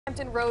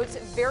Hampton Road's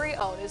very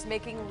own is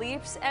making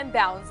leaps and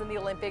bounds in the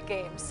Olympic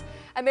Games.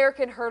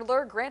 American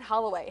hurdler Grant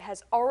Holloway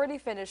has already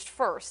finished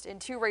first in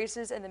 2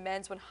 races in the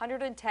men's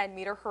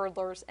 110-meter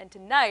hurdlers, and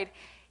tonight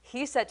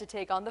he's set to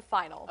take on the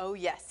final. Oh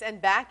yes,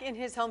 and back in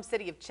his home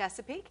city of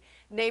Chesapeake,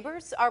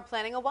 neighbors are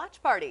planning a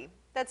watch party.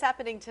 That's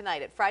happening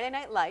tonight at Friday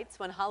Night Lights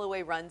when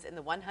Holloway runs in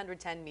the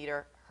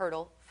 110-meter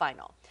hurdle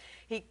final.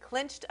 He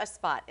clinched a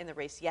spot in the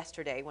race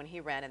yesterday when he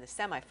ran in the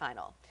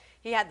semifinal.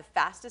 He had the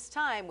fastest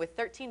time with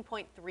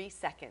 13.3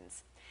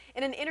 seconds.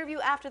 In an interview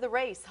after the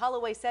race,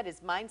 Holloway said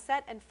his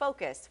mindset and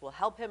focus will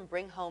help him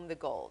bring home the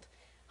gold.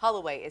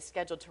 Holloway is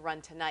scheduled to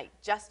run tonight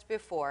just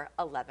before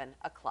 11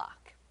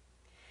 o'clock.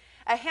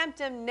 A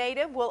Hampton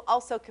native will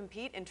also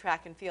compete in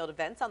track and field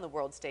events on the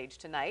world stage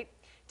tonight.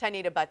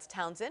 Tynita Butts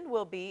Townsend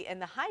will be in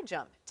the high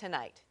jump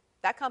tonight.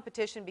 That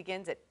competition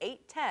begins at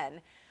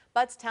 8:10.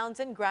 Butts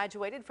Townsend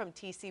graduated from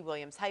T.C.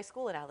 Williams High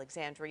School in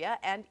Alexandria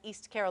and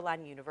East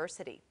Carolina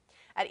University.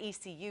 At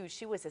ECU,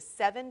 she was a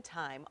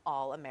 7-time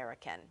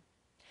All-American.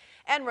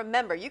 And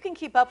remember, you can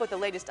keep up with the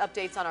latest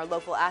updates on our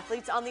local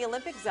athletes on the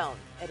Olympic Zone.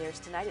 It airs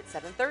tonight at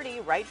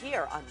 7:30 right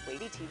here on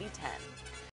Wavy TV 10.